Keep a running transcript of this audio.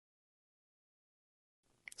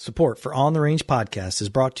Support for On the Range podcast is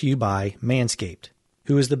brought to you by Manscaped,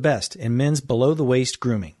 who is the best in men's below-the-waist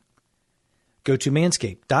grooming. Go to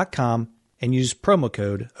manscaped.com and use promo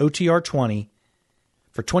code OTR20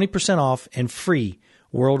 for 20% off and free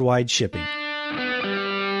worldwide shipping.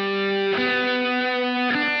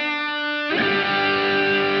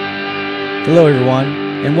 Hello, everyone,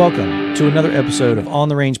 and welcome to another episode of On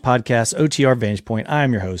the Range podcast, OTR Vantage Point. I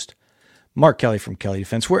am your host, Mark Kelly from Kelly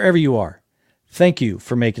Defense, wherever you are. Thank you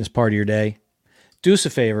for making us part of your day. Do us a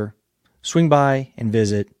favor, swing by and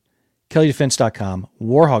visit kellydefense.com,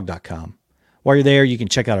 warhog.com. While you're there, you can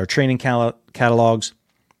check out our training catalogs.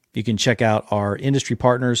 You can check out our industry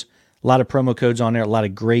partners. A lot of promo codes on there, a lot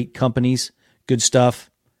of great companies, good stuff.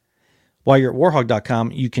 While you're at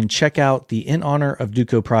warhog.com, you can check out the In Honor of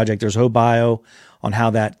Duco project. There's a whole bio on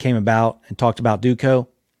how that came about and talked about Duco.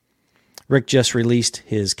 Rick just released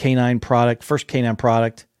his canine product, first canine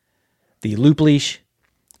product, the Loop Leash,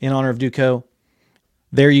 in honor of Duco.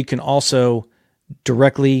 There you can also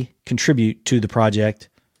directly contribute to the project.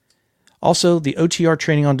 Also, the OTR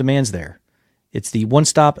Training on Demand's there. It's the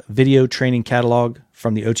one-stop video training catalog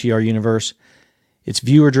from the OTR universe. It's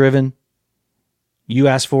viewer-driven. You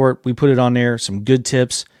asked for it. We put it on there. Some good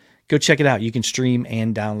tips. Go check it out. You can stream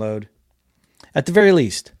and download. At the very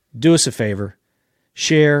least, do us a favor.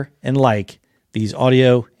 Share and like these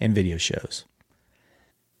audio and video shows.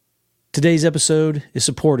 Today's episode is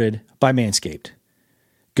supported by Manscaped.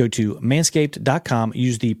 Go to manscaped.com,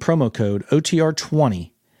 use the promo code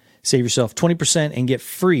OTR20, save yourself 20% and get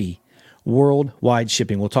free worldwide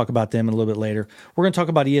shipping. We'll talk about them a little bit later. We're going to talk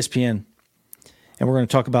about ESPN, and we're going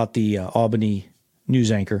to talk about the Albany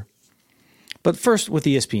news anchor. But first with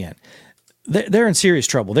ESPN, they're in serious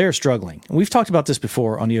trouble. They're struggling. And we've talked about this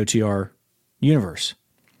before on the OTR universe.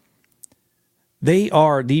 They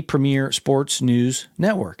are the premier sports news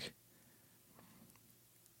network.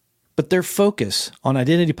 But their focus on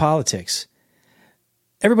identity politics,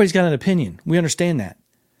 everybody's got an opinion. We understand that.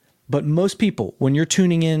 But most people, when you're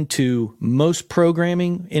tuning in to most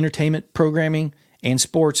programming, entertainment programming, and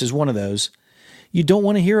sports is one of those, you don't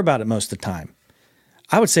want to hear about it most of the time.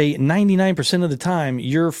 I would say 99% of the time,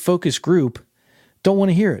 your focus group don't want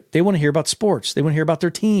to hear it. They want to hear about sports. They want to hear about their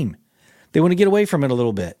team. They want to get away from it a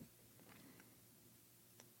little bit.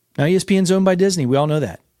 Now, ESPN's owned by Disney. We all know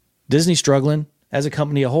that. Disney's struggling as a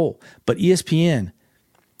company a whole. But ESPN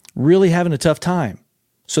really having a tough time.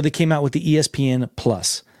 So they came out with the ESPN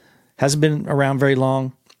Plus. Hasn't been around very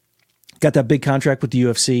long. Got that big contract with the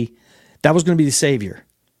UFC. That was going to be the savior.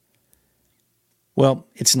 Well,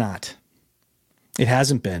 it's not. It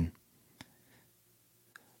hasn't been.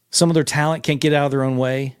 Some of their talent can't get out of their own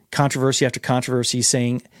way. Controversy after controversy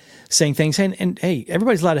saying things. And hey,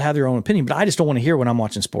 everybody's allowed to have their own opinion, but I just don't want to hear when I'm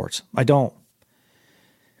watching sports. I don't.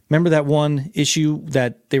 Remember that one issue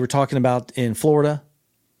that they were talking about in Florida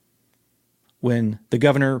when the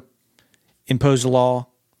governor imposed a law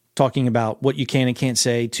talking about what you can and can't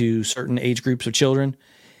say to certain age groups of children,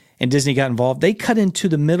 and Disney got involved? They cut into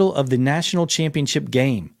the middle of the national championship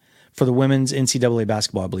game for the women's NCAA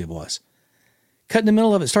basketball, I believe it was. Cut in the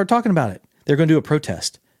middle of it, started talking about it. They're going to do a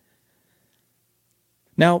protest.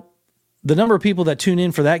 Now, the number of people that tune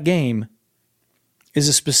in for that game is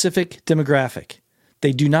a specific demographic.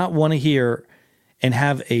 They do not want to hear and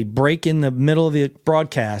have a break in the middle of the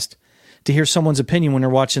broadcast to hear someone's opinion when they're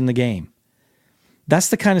watching the game. That's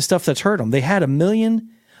the kind of stuff that's hurt them. They had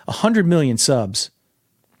 100 million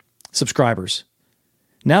subscribers.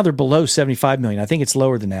 Now they're below 75 million. I think it's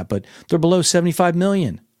lower than that, but they're below 75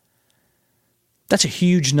 million. That's a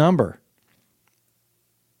huge number.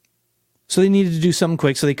 So they needed to do something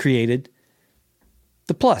quick, so they created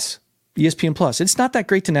the Plus, ESPN Plus. It's not that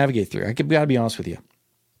great to navigate through. I got to be honest with you.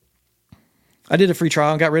 I did a free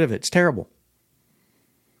trial and got rid of it. It's terrible.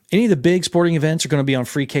 Any of the big sporting events are going to be on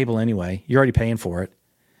free cable anyway. You're already paying for it.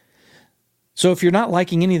 So if you're not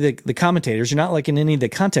liking any of the commentators, you're not liking any of the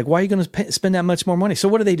content, why are you going to spend that much more money? So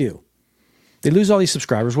what do? They lose all these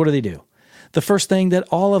subscribers. What do? The first thing that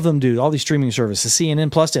all of them do, all these streaming services, CNN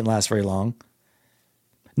Plus didn't last very long.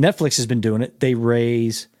 Netflix has been doing it. They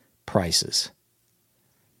raise prices.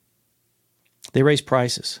 They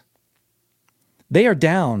are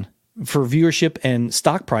down for viewership and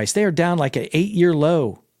stock price. They are down like an 8-year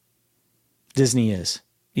low. Disney is.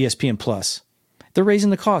 ESPN Plus. They're raising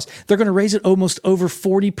the cost. They're going to raise it almost over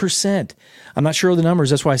 40%. I'm not sure of the numbers.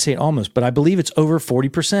 That's why I say it almost, but I believe it's over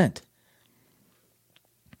 40%.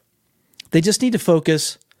 They just need to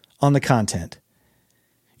focus on the content.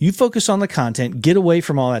 You focus on the content, get away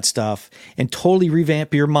from all that stuff, and totally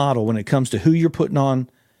revamp your model when it comes to who you're putting on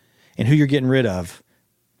and who you're getting rid of.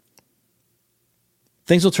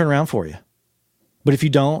 Things will turn around for you. But if you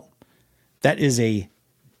don't, that is a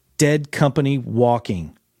dead company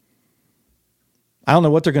walking. I don't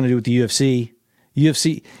know what they're going to do with the UFC.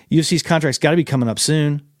 UFC's contract's got to be coming up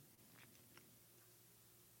soon.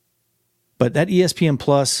 But that ESPN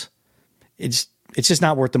Plus, it's just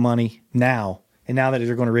not worth the money now. And now that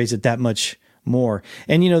they're going to raise it that much more.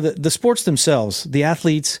 And, the sports themselves, the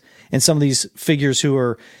athletes and some of these figures who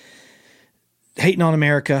are hating on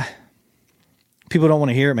America, people don't want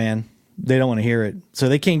to hear it, man. They don't want to hear it. So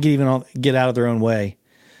they can't get out of their own way.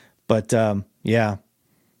 But, yeah,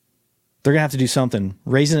 they're going to have to do something.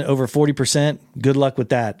 Raising it over 40%, good luck with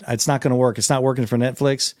that. It's not going to work. It's not working for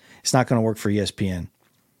Netflix. It's not going to work for ESPN.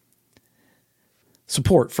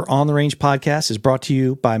 Support for On the Range podcast is brought to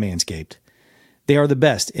you by Manscaped. They are the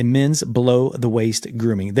best in men's below-the-waist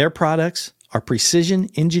grooming. Their products are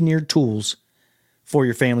precision-engineered tools for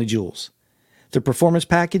your family jewels. Their performance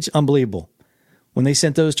package, unbelievable. When they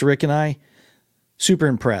sent those to Rick and I, super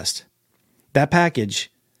impressed. That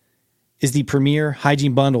package is the premier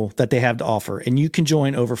hygiene bundle that they have to offer, and you can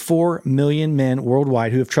join over 4 million men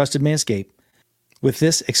worldwide who have trusted Manscaped with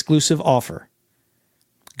this exclusive offer.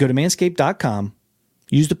 Go to manscaped.com,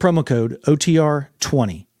 use the promo code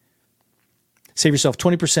OTR20. Save yourself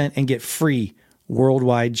 20% and get free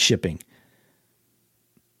worldwide shipping.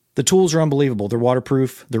 The tools are unbelievable. They're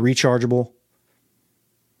waterproof, they're rechargeable.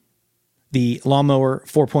 The Lawnmower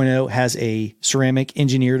 4.0 has a ceramic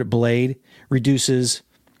engineered blade, reduces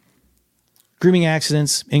grooming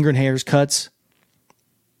accidents, ingrown hairs, cuts,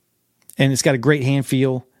 and it's got a great hand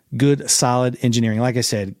feel, good, solid engineering. Like I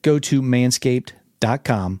said, go to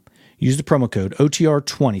manscaped.com, use the promo code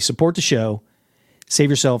OTR20, support the show, save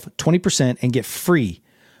yourself 20% and get free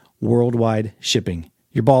worldwide shipping.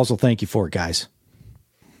 Your balls will thank you for it, guys.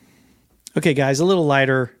 Okay, guys, a little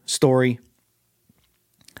lighter story.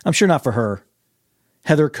 I'm sure not for her.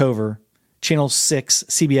 Heather Cover, Channel 6,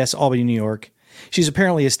 CBS, Albany, New York. She's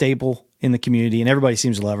apparently a staple in the community, and everybody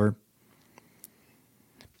seems to love her.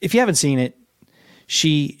 If you haven't seen it,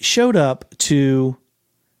 she showed up to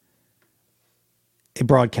a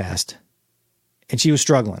broadcast, and she was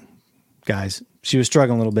struggling, guys. She was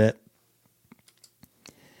struggling a little bit.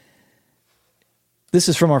 This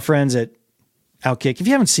is from our friends at Outkick. If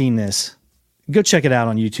you haven't seen this, go check it out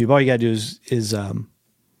on YouTube. All you got to do is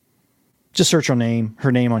just search her name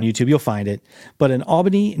on YouTube. You'll find it. But an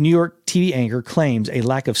Albany, New York TV anchor claims a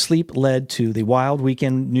lack of sleep led to the wild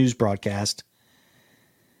weekend news broadcast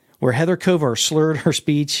where Heather Cover slurred her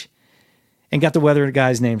speech and got the weather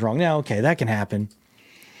guy's name wrong. Now, okay, that can happen.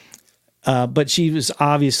 But she was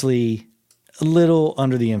obviously a little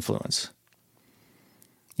under the influence.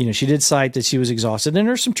 She did cite that she was exhausted, and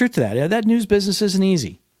there's some truth to that. Yeah, that news business isn't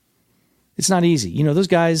easy. It's not easy. Those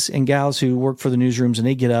guys and gals who work for the newsrooms and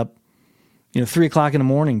they get up 3 o'clock in the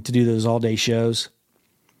morning to do those all-day shows.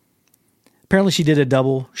 Apparently she did a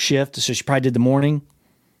double shift, so she probably did the morning,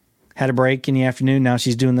 had a break in the afternoon, now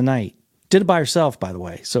she's doing the night. Did it by herself, by the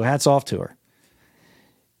way, so hats off to her.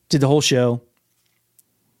 Did the whole show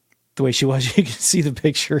the way she was. You can see the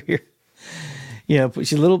picture here.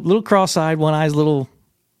 She's a little cross-eyed, one eye's a little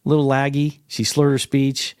laggy. She slurred her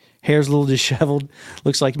speech. Hair's a little disheveled.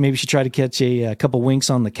 Looks like maybe she tried to catch a couple winks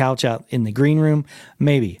on the couch out in the green room.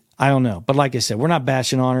 Maybe. I don't know. But like I said, we're not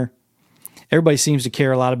bashing on her. Everybody seems to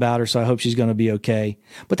care a lot about her, so I hope she's going to be okay.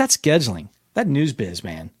 But that scheduling, that news biz,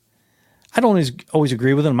 man, I don't always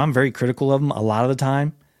agree with them. I'm very critical of them a lot of the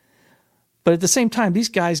time. But at the same time, these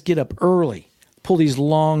guys get up early, pull these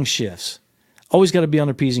long shifts. Always got to be on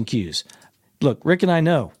their P's and Q's. Look, Rick and I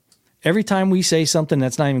know. Every time we say something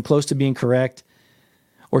that's not even close to being correct,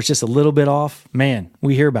 or it's just a little bit off, man,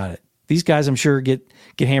 we hear about it. These guys, I'm sure, get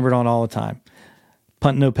hammered on all the time.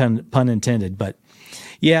 No pun intended. But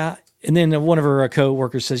yeah, and then one of her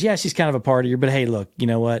co-workers says, yeah, she's kind of a partier, but hey, look, you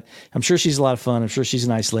know what? I'm sure she's a lot of fun. I'm sure she's a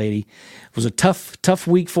nice lady. It was a tough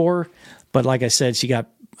week for her, but like I said, she got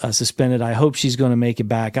suspended. I hope she's going to make it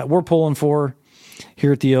back. We're pulling for her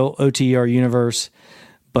here at the OTR universe,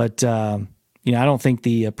 but I don't think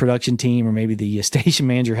the production team or maybe the station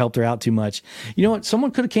manager helped her out too much. You know what? Someone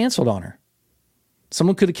could have canceled on her.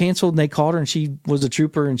 Someone could have canceled and they called her and she was a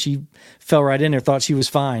trooper and she fell right in there, thought she was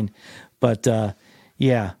fine. But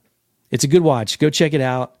yeah, it's a good watch. Go check it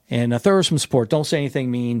out and throw her some support. Don't say anything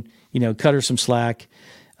mean, cut her some slack.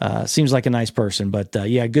 Seems like a nice person, but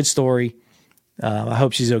yeah, good story. I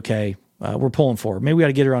hope she's okay. We're pulling for her. Maybe we got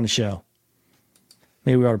to get her on the show.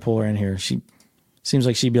 Maybe we ought to pull her in here. She seems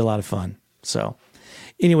like she'd be a lot of fun. So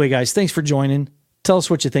anyway, guys, thanks for joining. Tell us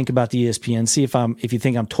what you think about the ESPN. See if you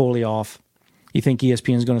think I'm totally off. You think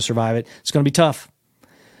ESPN is going to survive it. It's going to be tough.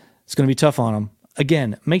 It's going to be tough on them.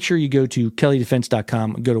 Again, make sure you go to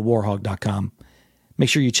kellydefense.com, go to warhog.com, Make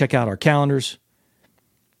sure you check out our calendars.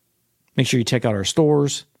 Make sure you check out our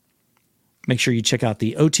stores. Make sure you check out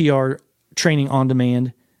the OTR training on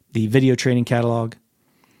demand, the video training catalog.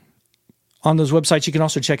 On those websites, you can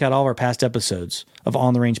also check out all of our past episodes of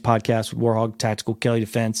On the Range Podcast with Warhog, Tactical, Kelly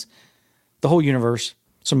Defense, the whole universe.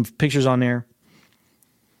 Some pictures on there.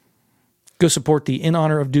 Go support the In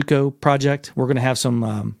Honor of Duco project. We're going to have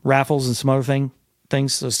some raffles and some other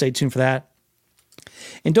things, so stay tuned for that.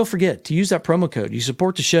 And don't forget to use that promo code. You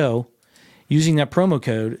support the show using that promo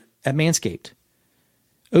code at Manscaped.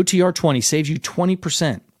 OTR20 saves you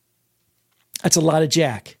 20%. That's a lot of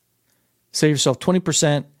jack. Save yourself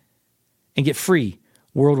 20% and get free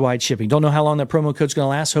worldwide shipping. Don't know how long that promo code's going to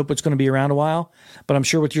last. Hope it's going to be around a while. But I'm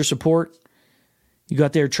sure with your support, you go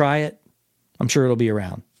out there, try it. I'm sure it'll be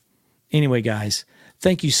around. Anyway, guys,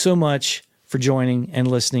 thank you so much for joining and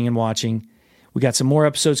listening and watching. We got some more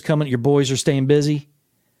episodes coming. Your boys are staying busy.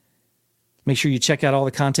 Make sure you check out all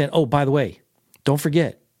the content. Oh, by the way, don't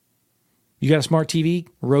forget, you got a smart TV,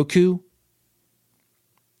 Roku,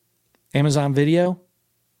 Amazon Video,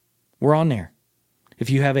 we're on there. If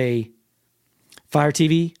you have a Fire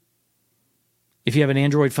TV, if you have an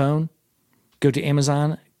Android phone, go to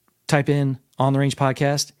Amazon, type in On the Range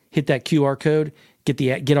Podcast, hit that QR code,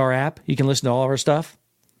 get our app. You can listen to all of our stuff.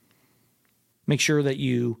 Make sure that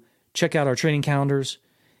you check out our training calendars.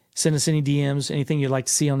 Send us any DMs, anything you'd like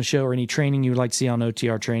to see on the show, or any training you would like to see on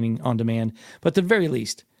OTR Training on Demand. But at the very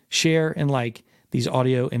least, share and like these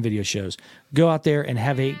audio and video shows. Go out there and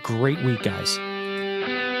have a great week, guys.